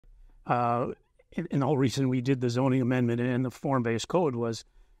and the whole reason we did the zoning amendment and the form-based code was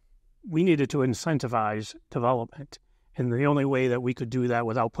we needed to incentivize development. And the only way that we could do that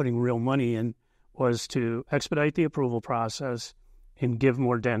without putting real money in was to expedite the approval process and give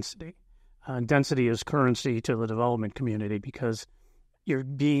more density. Density is currency to the development community because you're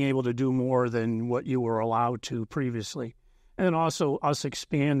being able to do more than what you were allowed to previously. And then also us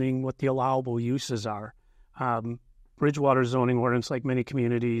expanding what the allowable uses are. Bridgewater zoning ordinance, like many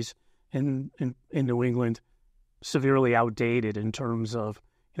communities in New England, severely outdated in terms of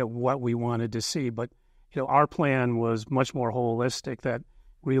what we wanted to see. But our plan was much more holistic, that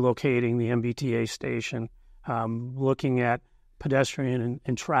relocating the MBTA station, looking at pedestrian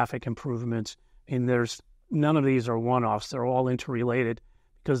and traffic improvements. And none of these are one-offs. They're all interrelated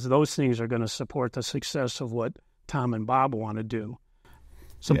because those things are going to support the success of what Tom and Bob want to do.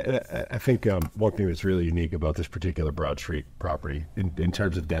 So yeah, I think one thing that's really unique about this particular Broad Street property in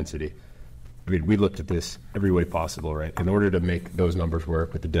terms of density, I mean, we looked at this every way possible, right? In order to make those numbers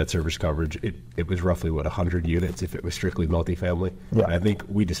work with the debt service coverage, it was roughly, 100 units if it was strictly multifamily. Yeah. And I think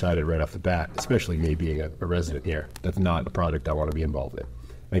we decided right off the bat, especially me being a resident here, that's not a project I want to be involved in.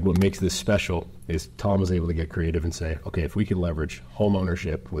 I think what makes this special is Tom was able to get creative and say, okay, if we can leverage home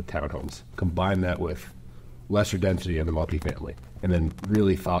ownership with townhomes, combine that with lesser density in the multifamily, and then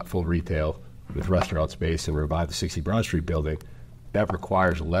really thoughtful retail with restaurant space and revive the 60 Broad Street building, that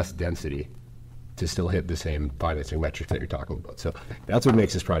requires less density to still hit the same financing metrics that you're talking about. So that's what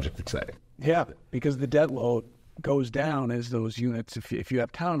makes this project exciting. Yeah, because the debt load goes down as those units, if you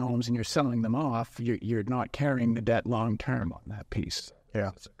have townhomes and you're selling them off, you're not carrying the debt long term on that piece.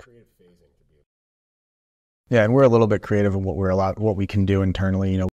 Yeah. It's a creative phasing to be. Yeah, and we're a little bit creative in what we can do internally.